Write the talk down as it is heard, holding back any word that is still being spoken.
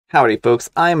Howdy, folks.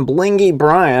 I'm Blingy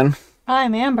Brian.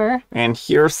 I'm Amber. And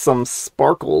here's some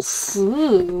sparkles.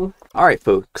 Ooh. Alright,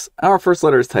 folks. Our first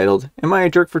letter is titled, Am I a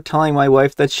Jerk for Telling My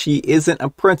Wife That She Isn't a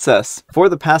Princess? For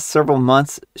the past several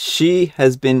months, she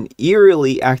has been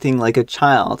eerily acting like a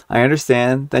child. I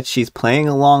understand that she's playing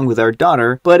along with our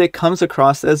daughter, but it comes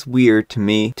across as weird to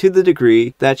me to the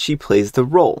degree that she plays the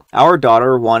role. Our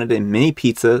daughter wanted a mini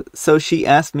pizza, so she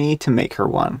asked me to make her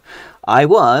one. I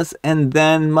was, and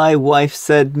then my wife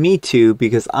said me too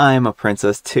because I'm a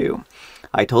princess too.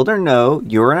 I told her no,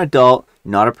 you're an adult,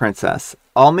 not a princess.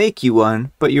 I'll make you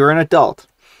one, but you're an adult.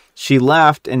 She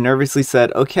laughed and nervously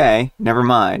said, okay, never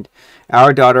mind.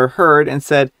 Our daughter heard and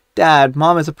said, Dad,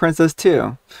 Mom is a princess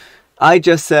too. I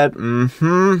just said,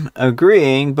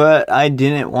 agreeing, but I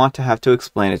didn't want to have to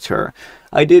explain it to her.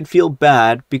 I did feel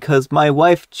bad because my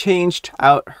wife changed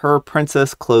out her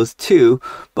princess clothes too,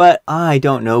 but I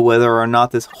don't know whether or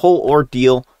not this whole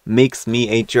ordeal makes me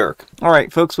a jerk.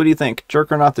 Alright, folks, what do you think?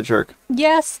 Jerk or not the jerk?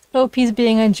 Yes, OP's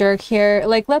being a jerk here.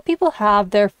 Like, let people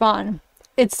have their fun.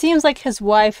 It seems like his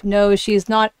wife knows she's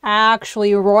not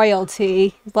actually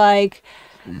royalty. Like,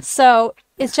 so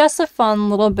it's just a fun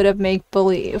little bit of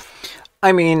make-believe.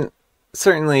 I mean,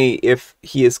 certainly if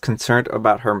he is concerned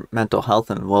about her mental health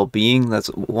and well-being, that's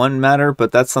one matter,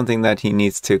 but that's something that he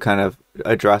needs to kind of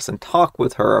address and talk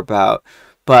with her about.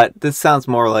 But this sounds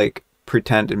more like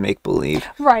pretend and make-believe.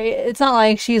 Right. It's not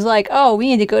like she's like, oh, we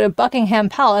need to go to Buckingham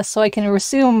Palace so I can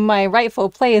resume my rightful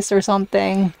place or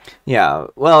something. Yeah.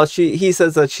 Well, he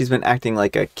says that she's been acting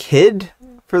like a kid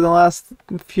for the last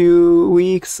few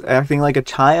weeks, acting like a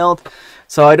child.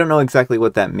 So I don't know exactly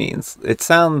what that means. It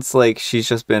sounds like she's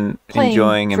just been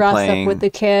enjoying and playing. Dress up with the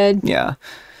kid. Yeah.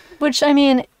 Which, I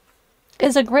mean,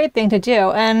 is a great thing to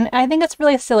do. And I think it's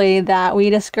really silly that we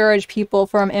discourage people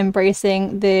from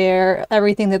embracing their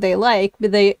everything that they like.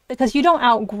 Because you don't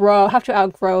have to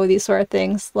outgrow these sort of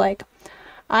things. Like,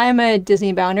 I'm a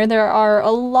Disney bounder. There are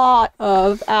a lot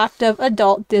of active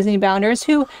adult Disney bounders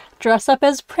who dress up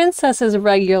as princesses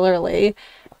regularly.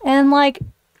 And, like,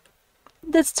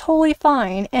 that's totally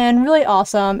fine and really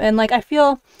awesome. And like, I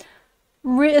feel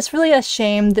it's really a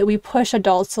shame that we push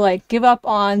adults to like give up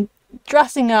on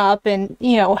dressing up and,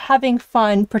 you know, having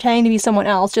fun pretending to be someone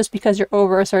else just because you're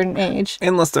over a certain age.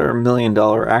 Unless they're $1 million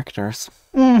actors.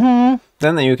 Mm-hmm.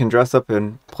 Then you can dress up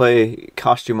and play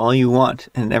costume all you want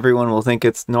and everyone will think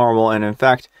it's normal and in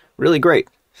fact really great.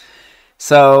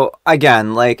 So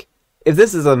again, like, if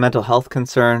this is a mental health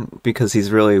concern because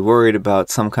he's really worried about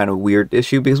some kind of weird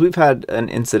issue, because we've had an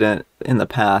incident in the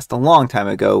past, a long time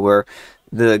ago, where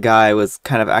the guy was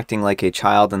kind of acting like a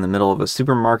child in the middle of a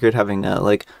supermarket, having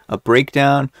a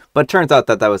breakdown, but it turns out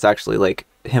that was actually like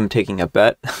him taking a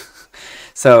bet.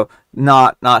 So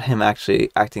not him actually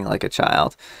acting like a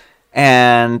child.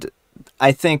 And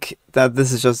I think that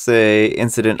this is just a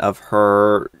incident of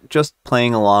her just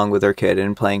playing along with her kid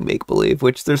and playing make-believe,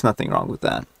 which there's nothing wrong with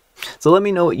that. So let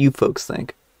me know what you folks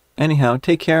think. Anyhow,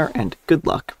 take care and good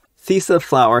luck. Thesa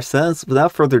Flower says,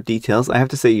 without further details, I have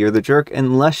to say you're the jerk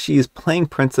unless she is playing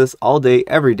princess all day,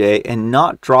 every day, and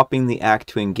not dropping the act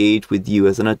to engage with you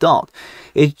as an adult.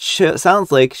 It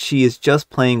sounds like she is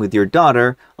just playing with your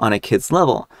daughter on a kid's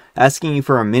level. Asking you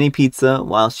for a mini pizza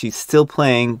while she's still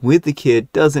playing with the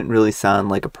kid doesn't really sound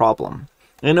like a problem.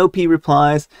 And OP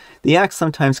replies, the act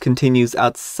sometimes continues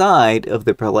outside of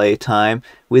the play time.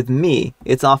 With me,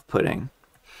 it's off-putting.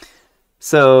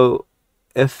 So,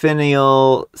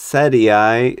 Ephinial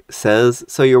Sedii says,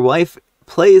 so your wife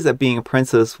plays at being a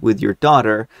princess with your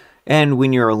daughter, and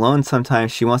when you're alone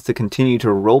sometimes she wants to continue to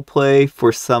roleplay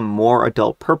for some more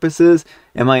adult purposes.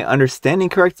 Am I understanding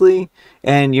correctly?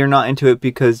 And you're not into it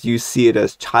because you see it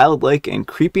as childlike and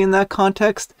creepy in that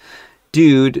context?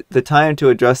 Dude, the time to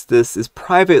address this is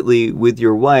privately with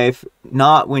your wife,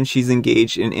 not when she's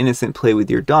engaged in innocent play with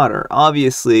your daughter.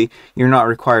 Obviously, you're not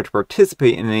required to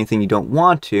participate in anything you don't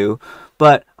want to,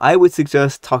 but I would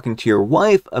suggest talking to your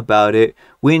wife about it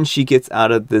when she gets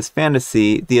out of this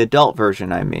fantasy, the adult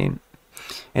version, I mean.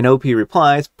 And OP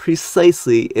replies,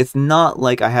 precisely, it's not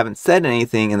like I haven't said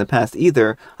anything in the past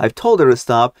either. I've told her to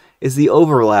stop. It's the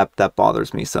overlap that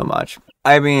bothers me so much.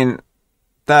 I mean,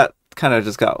 that kind of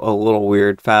just got a little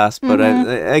weird fast, but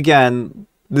again,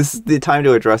 the time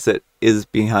to address it is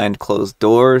behind closed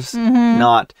doors,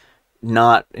 not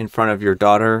in front of your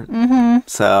daughter.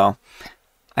 So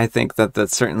I think that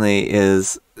certainly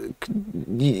is,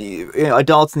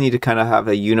 adults need to kind of have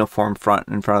a uniform front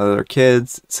in front of their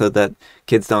kids so that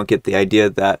kids don't get the idea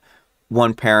that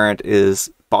one parent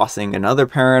is bossing another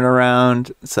parent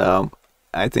around. So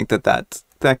I think that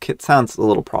kid sounds a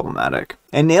little problematic.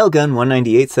 And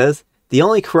Nailgun198 says, the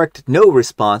only correct no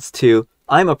response to,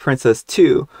 I'm a princess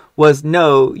too was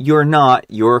no, you're not,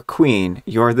 you're a queen,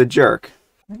 you're the jerk.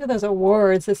 Look at those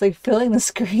awards. It's like filling the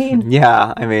screen.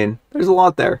 Yeah, I mean, there's a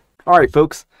lot there. Alright,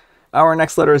 folks. Our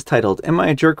next letter is titled, Am I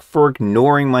a Jerk for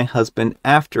Ignoring My Husband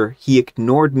After He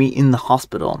Ignored Me in the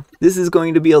Hospital? This is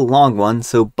going to be a long one,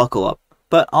 so buckle up.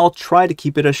 But I'll try to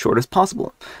keep it as short as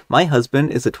possible. My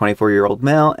husband is a 24-year-old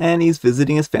male, and he's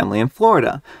visiting his family in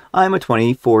Florida. I'm a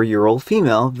 24-year-old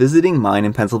female visiting mine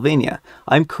in Pennsylvania.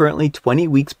 I'm currently 20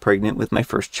 weeks pregnant with my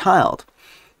first child.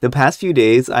 The past few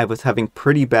days, I was having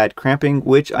pretty bad cramping,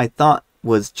 which I thought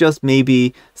was just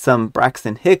maybe some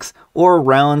Braxton Hicks or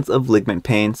rounds of ligament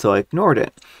pain, so I ignored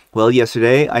it. Well,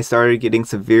 yesterday I started getting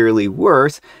severely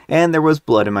worse and there was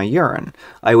blood in my urine.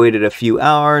 I waited a few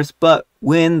hours, but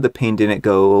when the pain didn't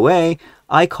go away,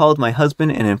 I called my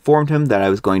husband and informed him that I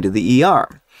was going to the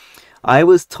ER. I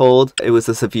was told it was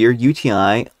a severe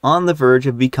UTI on the verge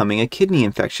of becoming a kidney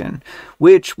infection,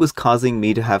 which was causing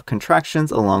me to have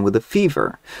contractions along with a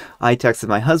fever. I texted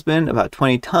my husband about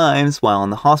 20 times while in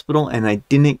the hospital and I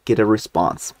didn't get a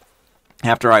response.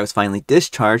 After I was finally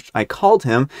discharged, I called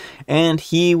him and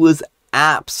he was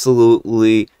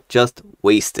absolutely just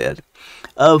wasted.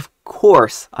 Of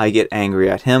course I get angry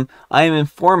at him. I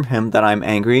inform him that I'm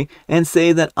angry and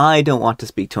say that I don't want to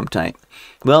speak to him tonight.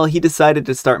 Well, he decided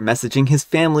to start messaging his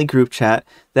family group chat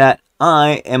that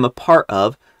I am a part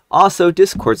of, also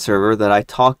Discord server that I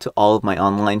talk to all of my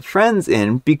online friends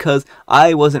in because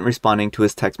I wasn't responding to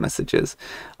his text messages.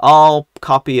 I'll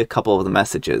copy a couple of the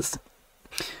messages.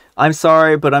 I'm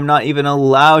sorry, but I'm not even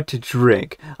allowed to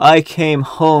drink. I came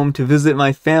home to visit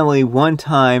my family one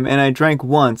time and I drank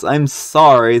once. I'm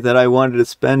sorry that I wanted to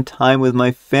spend time with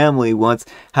my family once,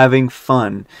 having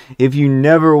fun. If you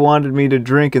never wanted me to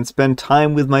drink and spend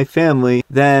time with my family,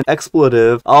 then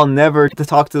expletive, I'll never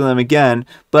talk to them again.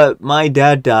 But my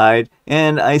dad died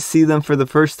and I see them for the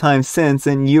first time since,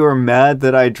 and you are mad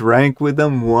that I drank with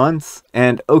them once?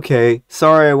 And okay,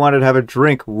 sorry I wanted to have a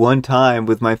drink one time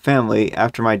with my family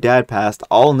after my dad passed.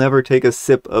 I'll never take a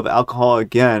sip of alcohol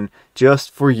again,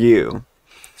 just for you.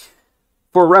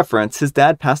 For reference, his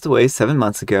dad passed away 7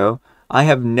 months ago. I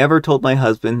have never told my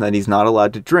husband that he's not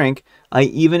allowed to drink. I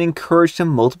even encouraged him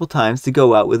multiple times to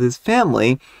go out with his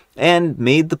family and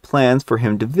made the plans for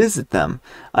him to visit them.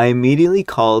 I immediately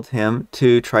called him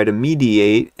to try to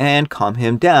mediate and calm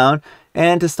him down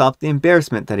and to stop the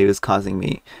embarrassment that he was causing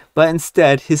me. But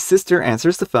instead, his sister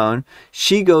answers the phone.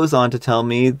 She goes on to tell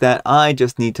me that I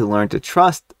just need to learn to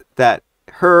trust that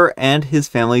her and his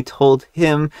family told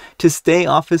him to stay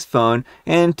off his phone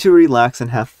and to relax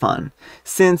and have fun,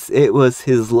 since it was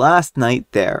his last night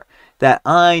there, that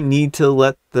I need to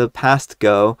let the past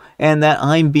go, and that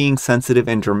I'm being sensitive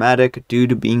and dramatic due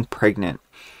to being pregnant.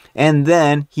 And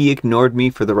then he ignored me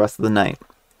for the rest of the night.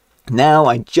 Now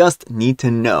I just need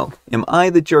to know, am I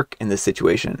the jerk in this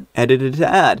situation? Edited to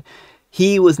add,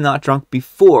 he was not drunk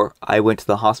before I went to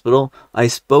the hospital. I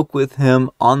spoke with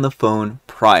him on the phone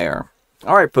prior.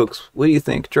 Alright folks, what do you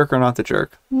think? Jerk or not the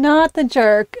jerk? Not the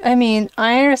jerk. I mean,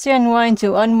 I understand wanting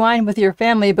to unwind with your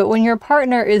family, but when your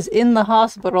partner is in the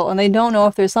hospital and they don't know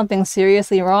if there's something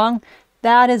seriously wrong,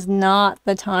 that is not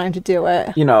the time to do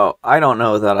it. You know, I don't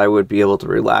know that I would be able to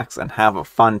relax and have a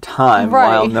fun time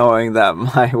while knowing that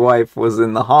my wife was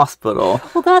in the hospital.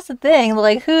 Well, that's the thing.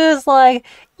 Like, who's like,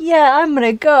 yeah, I'm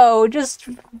gonna go just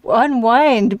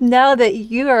unwind now that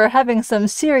you are having some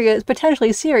serious,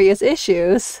 potentially serious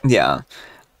issues. Yeah.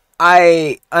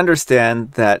 I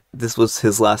understand that this was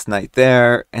his last night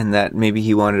there and that maybe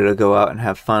he wanted to go out and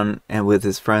have fun and with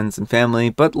his friends and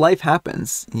family, but life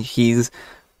happens. He's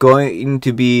going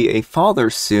to be a father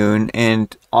soon,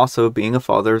 and also being a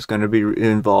father is going to be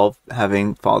involved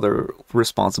having father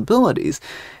responsibilities.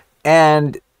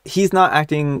 And he's not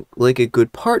acting like a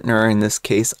good partner in this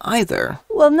case either.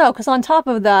 Well, no, because on top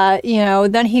of that, you know,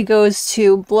 then he goes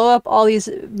to blow up all these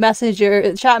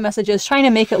chat messages, trying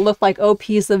to make it look like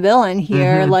OP's the villain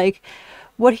here. Mm-hmm. Like,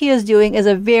 what he is doing is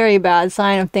a very bad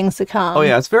sign of things to come. Oh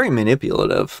yeah, it's very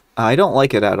manipulative. I don't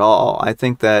like it at all. I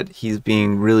think that he's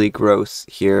being really gross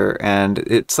here, and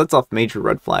it sets off major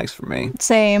red flags for me.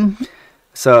 Same.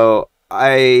 So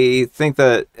I think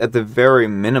that at the very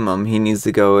minimum, he needs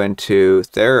to go into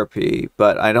therapy,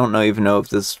 but I don't even know if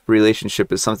this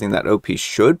relationship is something that OP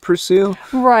should pursue.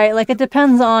 Right, like it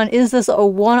depends on, is this a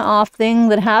one-off thing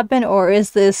that happened, or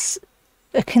is this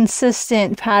a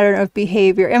consistent pattern of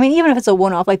behavior. I mean, even if it's a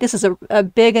one-off, like this is a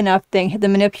big enough thing, the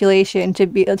manipulation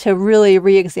to really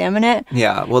re-examine it.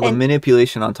 Yeah, well, the And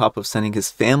manipulation on top of sending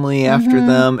his family after mhm.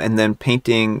 them and then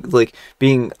painting, like,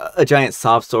 being a giant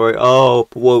sob story, oh,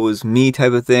 woe was me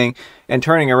type of thing, and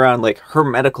turning around, like, her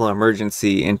medical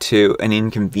emergency into an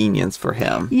inconvenience for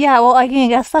him. Yeah, well, I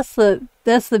guess that's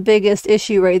the biggest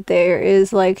issue right there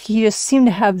is like he just seemed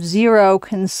to have zero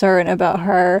concern about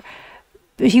her.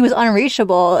 He was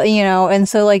unreachable, and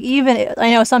so like even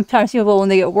I know sometimes people when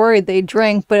they get worried they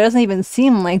drink, but it doesn't even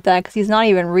seem like that because he's not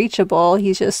even reachable.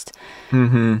 He's just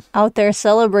Mm-hmm. out there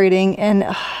celebrating, and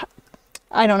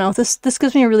I don't know. This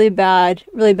gives me really bad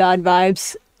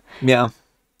vibes. Yeah.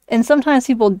 And sometimes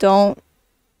people don't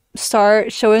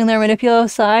start showing their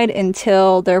manipulative side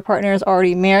until their partner is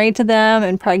already married to them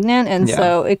and pregnant, and Yeah.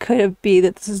 so it could be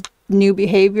that this is new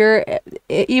behavior.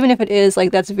 Even if it is,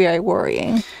 like, that's very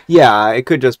worrying. Yeah, it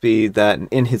could just be that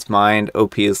in his mind,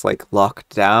 OP is like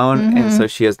locked down, and Mm-hmm. so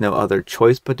she has no other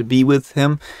choice but to be with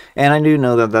him. And I do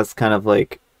know that that's kind of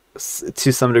like,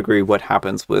 to some degree, what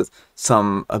happens with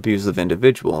some abusive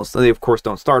individuals. So they, of course,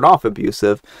 don't start off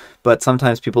abusive, but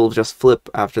sometimes people just flip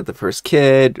after the first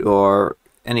kid or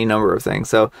any number of things.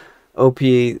 So OP,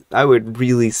 I would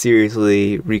really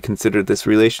seriously reconsider this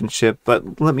relationship,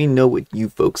 but let me know what you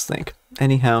folks think.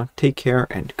 Anyhow, take care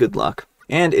and good luck.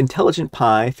 And Intelligent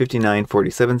Pie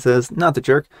 5947 says, not the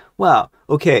jerk. Wow,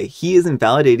 okay, he is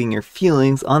invalidating your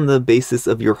feelings on the basis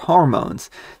of your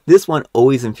hormones. This one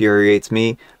always infuriates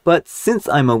me, but since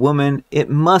I'm a woman, it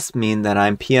must mean that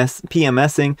I'm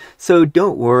PMSing, so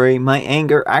don't worry, my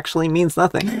anger actually means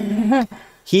nothing.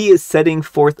 He is setting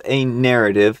forth a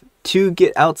narrative to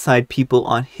get outside people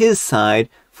on his side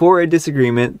for a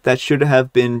disagreement that should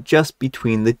have been just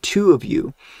between the two of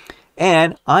you.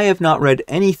 And I have not read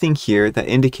anything here that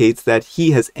indicates that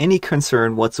he has any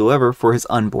concern whatsoever for his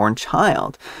unborn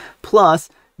child. Plus,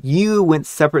 you went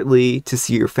separately to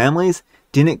see your families,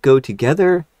 didn't go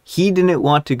together, he didn't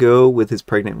want to go with his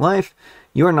pregnant wife.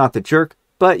 You're not the jerk,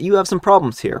 but you have some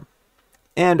problems here.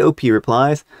 And OP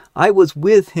replies, I was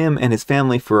with him and his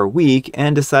family for a week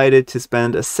and decided to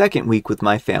spend a second week with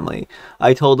my family.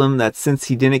 I told him that since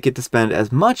he didn't get to spend as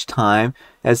much time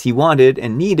as he wanted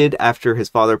and needed after his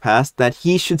father passed, that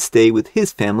he should stay with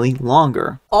his family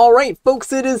longer. All right,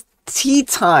 folks, it is tea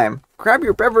time. Grab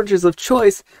your beverages of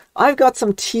choice. I've got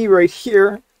some tea right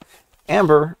here.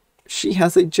 Amber, she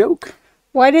has a joke.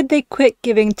 Why did they quit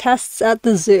giving tests at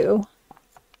the zoo?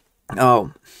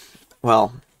 Oh,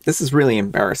 well, this is really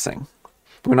embarrassing.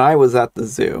 When I was at the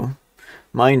zoo,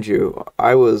 mind you,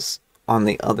 I was on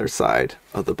the other side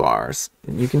of the bars.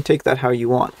 You can take that how you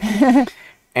want.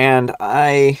 And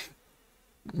I,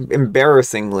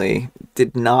 embarrassingly,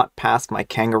 did not pass my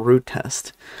kangaroo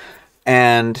test.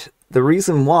 And the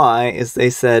reason why is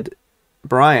they said,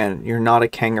 Brian, you're not a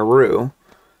kangaroo.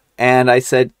 And I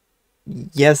said,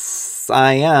 yes,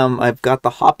 I am. I've got the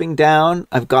hopping down.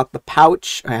 I've got the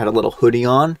pouch. I had a little hoodie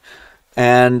on.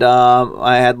 And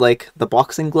I had like the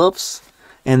boxing gloves,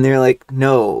 and they're like,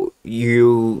 "No,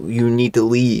 you need to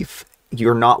leave.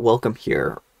 You're not welcome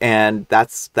here." And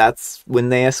that's when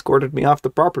they escorted me off the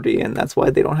property, and that's why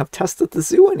they don't have tests at the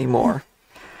zoo anymore.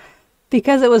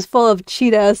 Because it was full of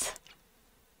cheetahs.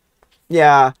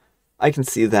 Yeah, I can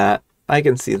see that. I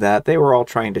can see that. They were all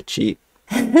trying to cheat.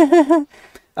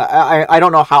 I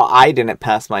don't know how I didn't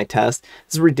pass my test.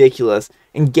 It's ridiculous.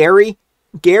 And Gary,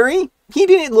 he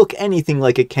didn't look anything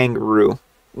like a kangaroo.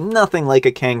 Nothing like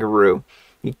a kangaroo.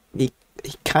 He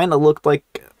kind of looked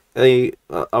like a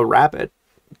rabbit.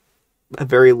 A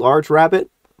very large rabbit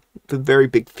with very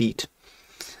big feet.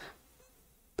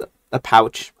 A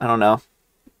pouch. I don't know.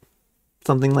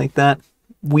 Something like that.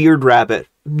 Weird rabbit.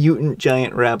 Mutant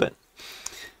giant rabbit.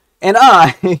 And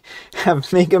I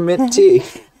have Mega Mint tea.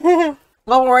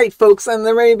 Alright, folks, and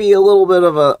there may be a little bit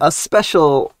of a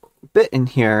special bit in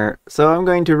here. So I'm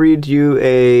going to read you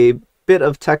a bit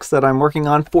of text that I'm working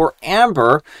on for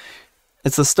Amber.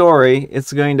 It's a story.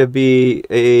 It's going to be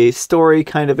a story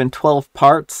kind of in 12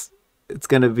 parts. It's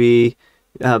going to be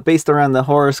based around the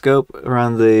horoscope,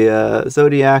 around the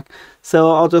zodiac.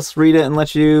 So I'll just read it and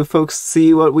let you folks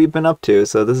see what we've been up to.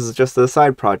 So this is just a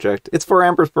side project. It's for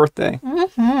Amber's birthday.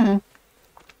 Mm-hmm.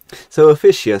 So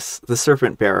Ophiuchus, the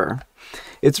serpent bearer.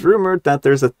 It's rumored that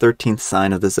there's a 13th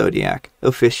sign of the zodiac,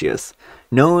 Ophiuchus,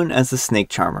 known as the snake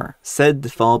charmer, said to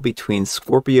fall between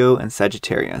Scorpio and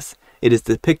Sagittarius. It is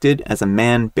depicted as a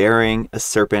man bearing a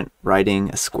serpent riding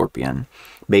a scorpion.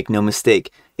 Make no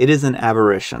mistake, it is an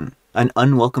aberration, an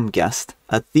unwelcome guest,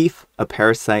 a thief, a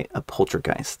parasite, a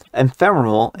poltergeist.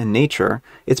 Ephemeral in nature,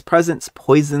 its presence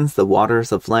poisons the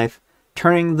waters of life,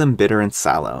 turning them bitter and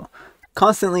sallow.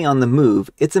 Constantly on the move,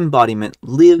 its embodiment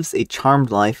lives a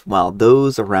charmed life while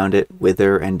those around it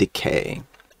wither and decay.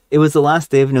 It was the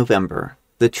last day of November.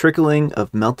 The trickling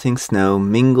of melting snow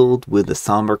mingled with the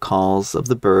somber calls of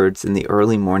the birds in the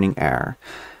early morning air.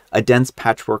 A dense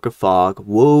patchwork of fog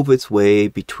wove its way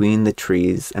between the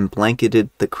trees and blanketed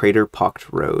the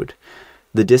crater-pocked road.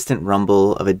 The distant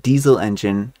rumble of a diesel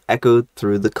engine echoed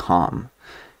through the calm.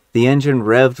 The engine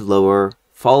revved lower,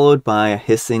 followed by a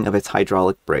hissing of its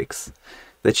hydraulic brakes.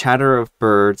 The chatter of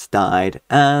birds died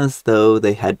as though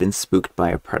they had been spooked by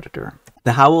a predator.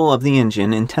 The howl of the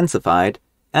engine intensified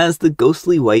as the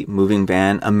ghostly white moving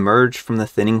van emerged from the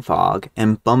thinning fog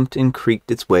and bumped and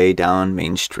creaked its way down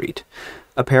Main Street.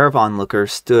 A pair of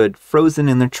onlookers stood frozen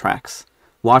in their tracks,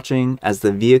 watching as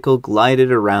the vehicle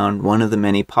glided around one of the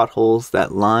many potholes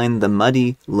that lined the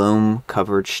muddy,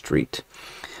 loam-covered street.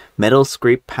 Metal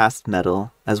scraped past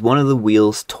metal as one of the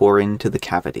wheels tore into the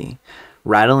cavity,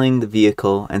 rattling the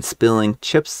vehicle and spilling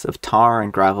chips of tar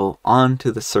and gravel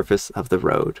onto the surface of the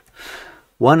road.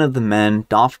 One of the men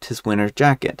doffed his winter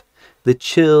jacket. The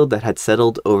chill that had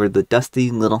settled over the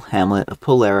dusty little hamlet of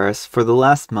Polaris for the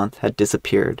last month had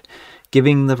disappeared,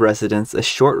 giving the residents a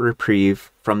short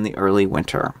reprieve from the early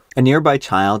winter. A nearby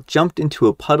child jumped into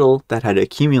a puddle that had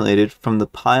accumulated from the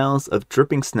piles of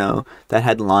dripping snow that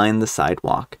had lined the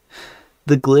sidewalk.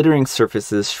 The glittering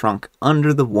surfaces shrunk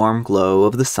under the warm glow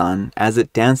of the sun as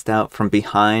it danced out from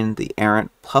behind the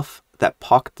errant puff that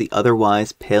pocked the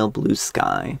otherwise pale blue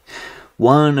sky,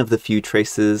 one of the few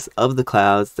traces of the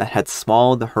clouds that had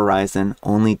swallowed the horizon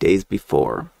only days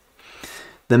before.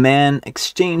 The man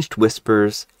exchanged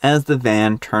whispers as the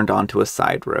van turned onto a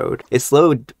side road. It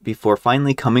slowed before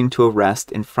finally coming to a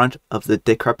rest in front of the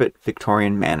decrepit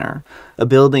Victorian manor, a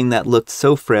building that looked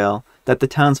so frail that the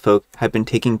townsfolk had been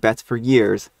taking bets for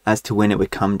years as to when it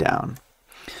would come down.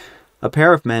 A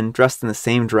pair of men dressed in the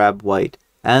same drab white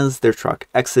as their truck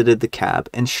exited the cab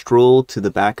and strolled to the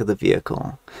back of the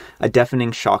vehicle. A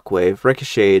deafening shockwave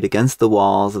ricocheted against the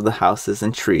walls of the houses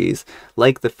and trees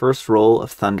like the first roll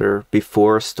of thunder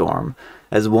before a storm,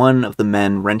 as one of the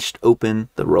men wrenched open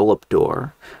the roll-up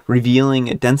door, revealing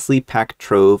a densely packed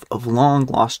trove of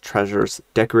long-lost treasures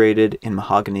decorated in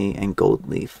mahogany and gold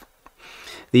leaf.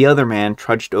 The other man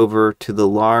trudged over to the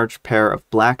large pair of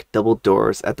black double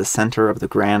doors at the center of the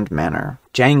grand manor.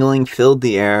 Jangling filled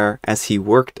the air as he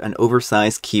worked an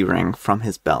oversized keyring from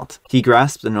his belt. He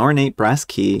grasped an ornate brass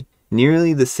key,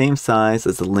 nearly the same size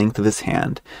as the length of his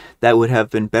hand, that would have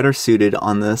been better suited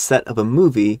on the set of a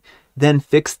movie than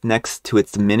fixed next to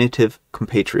its diminutive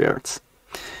compatriots.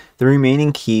 The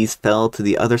remaining keys fell to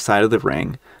the other side of the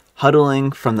ring,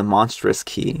 huddling from the monstrous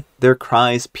key, their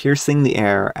cries piercing the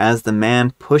air as the man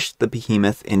pushed the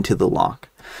behemoth into the lock.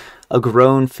 A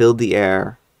groan filled the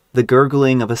air, the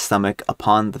gurgling of a stomach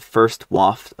upon the first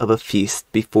waft of a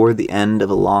feast before the end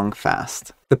of a long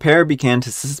fast. The pair began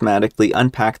to systematically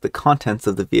unpack the contents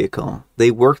of the vehicle. They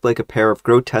worked like a pair of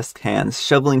grotesque hands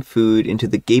shoveling food into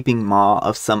the gaping maw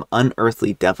of some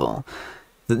unearthly devil.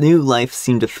 The new life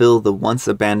seemed to fill the once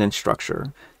abandoned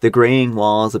structure. The graying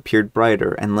walls appeared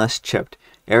brighter and less chipped.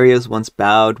 Areas once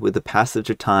bowed with the passage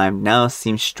of time now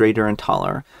seemed straighter and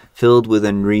taller, filled with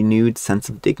a renewed sense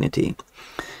of dignity.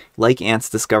 Like ants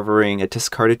discovering a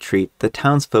discarded treat, the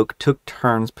townsfolk took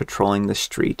turns patrolling the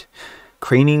street,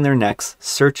 craning their necks,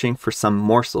 searching for some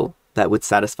morsel that would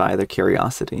satisfy their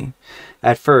curiosity.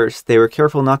 At first, they were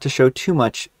careful not to show too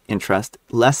much interest,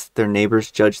 lest their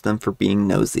neighbors judge them for being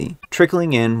nosy,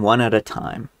 trickling in one at a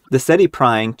time. The steady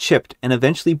prying chipped and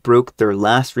eventually broke their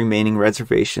last remaining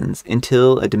reservations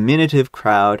until a diminutive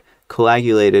crowd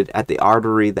coagulated at the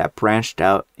artery that branched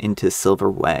out into Silver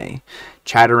Way,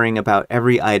 chattering about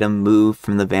every item moved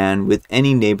from the van with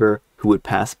any neighbor who would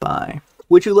pass by.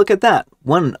 "Would you look at that?"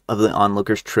 one of the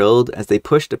onlookers trilled as they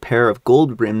pushed a pair of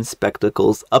gold-rimmed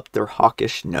spectacles up their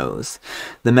hawkish nose.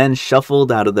 The men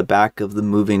shuffled out of the back of the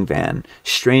moving van,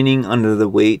 straining under the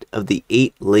weight of the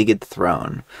 8-legged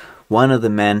throne. One of the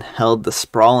men held the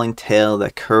sprawling tail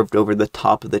that curved over the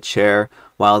top of the chair,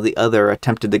 while the other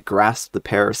attempted to grasp the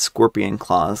pair of scorpion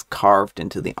claws carved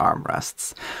into the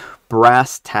armrests.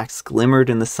 Brass tacks glimmered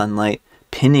in the sunlight,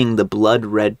 pinning the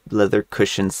blood-red leather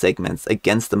cushion segments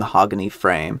against the mahogany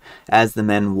frame as the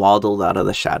men waddled out of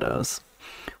the shadows.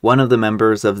 One of the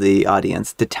members of the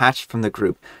audience detached from the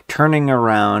group, turning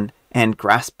around and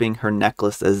grasping her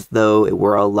necklace as though it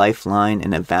were a lifeline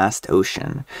in a vast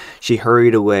ocean. She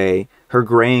hurried away, her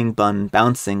graying bun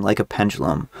bouncing like a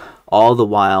pendulum, all the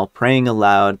while praying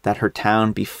aloud that her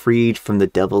town be freed from the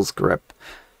devil's grip.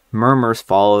 Murmurs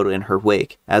followed in her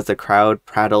wake as the crowd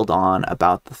prattled on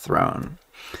about the throne.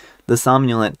 The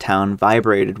somnolent town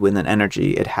vibrated with an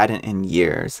energy it hadn't in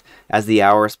years. As the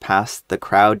hours passed, the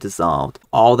crowd dissolved.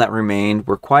 All that remained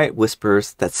were quiet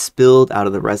whispers that spilled out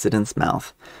of the residents'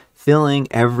 mouth, filling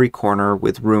every corner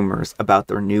with rumors about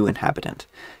their new inhabitant.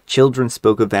 Children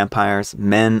spoke of vampires,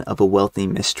 men of a wealthy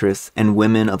mistress, and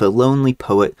women of a lonely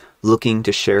poet looking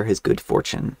to share his good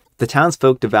fortune. The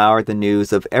townsfolk devoured the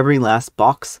news of every last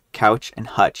box, couch, and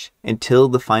hutch until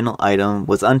the final item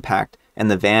was unpacked and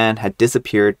the van had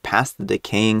disappeared past the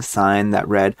decaying sign that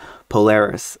read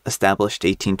Polaris, established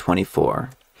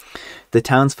 1824. The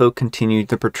townsfolk continued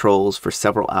the patrols for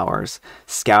several hours,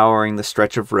 scouring the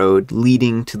stretch of road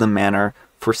leading to the manor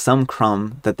for some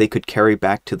crumb that they could carry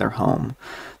back to their home.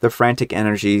 The frantic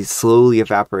energy slowly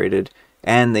evaporated,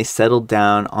 and they settled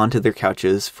down onto their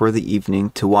couches for the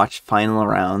evening to watch final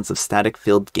rounds of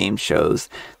static-filled game shows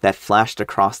that flashed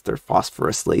across their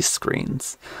phosphorus-laced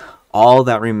screens. All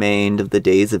that remained of the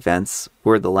day's events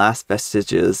were the last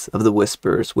vestiges of the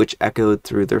whispers which echoed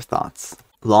through their thoughts.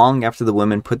 Long after the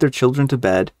women put their children to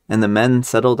bed and the men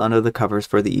settled under the covers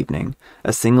for the evening,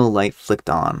 a single light flicked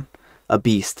on. A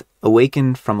beast,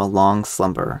 awakened from a long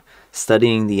slumber,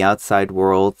 studying the outside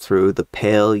world through the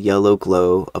pale yellow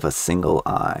glow of a single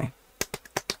eye.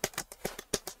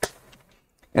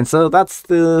 And so that's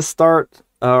the start,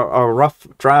 a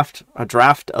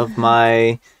draft of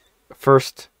my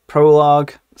first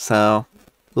prologue. So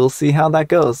we'll see how that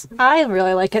goes. I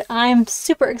really like it. I'm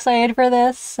super excited for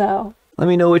this, so let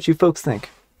me know what you folks think.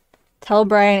 Tell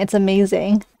Brian it's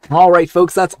amazing. All right,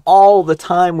 folks, that's all the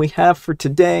time we have for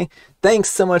today.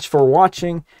 Thanks so much for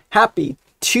watching. Happy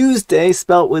Tuesday,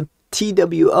 spelt with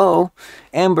TWO.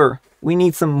 Amber, we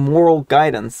need some moral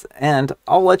guidance, and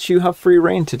I'll let you have free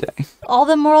reign today. All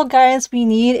the moral guidance we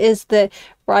need is that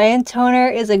Brian Toner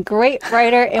is a great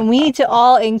writer, and we need to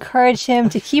all encourage him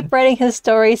to keep writing his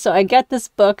story so I get this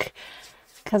book,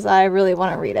 because I really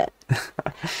want to read it.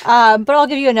 But I'll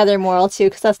give you another moral too,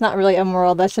 because that's not really a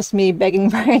moral. That's just me begging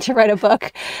Brian to write a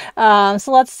book.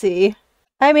 So let's see.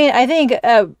 I mean, I think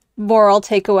a moral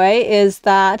takeaway is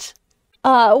that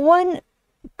one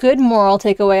good moral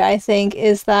takeaway, I think,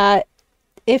 is that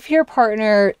if your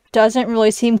partner doesn't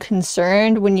really seem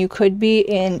concerned when you could be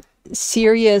in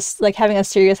serious, like having a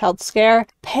serious health scare,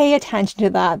 pay attention to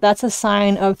that. That's a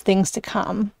sign of things to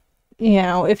come. You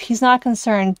know, if he's not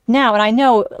concerned now, and I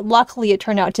know luckily it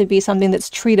turned out to be something that's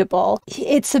treatable,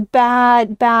 it's a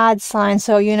bad sign.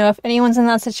 So, you know, if anyone's in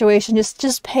that situation,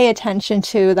 just pay attention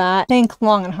to that. Think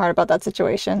long and hard about that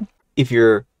situation. If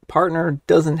your partner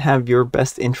doesn't have your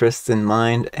best interests in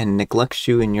mind and neglects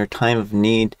you in your time of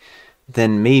need,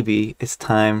 then maybe it's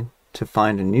time to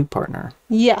find a new partner.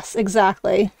 Yes,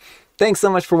 exactly. Thanks so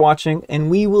much for watching, and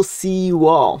we will see you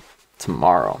all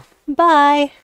tomorrow. Bye.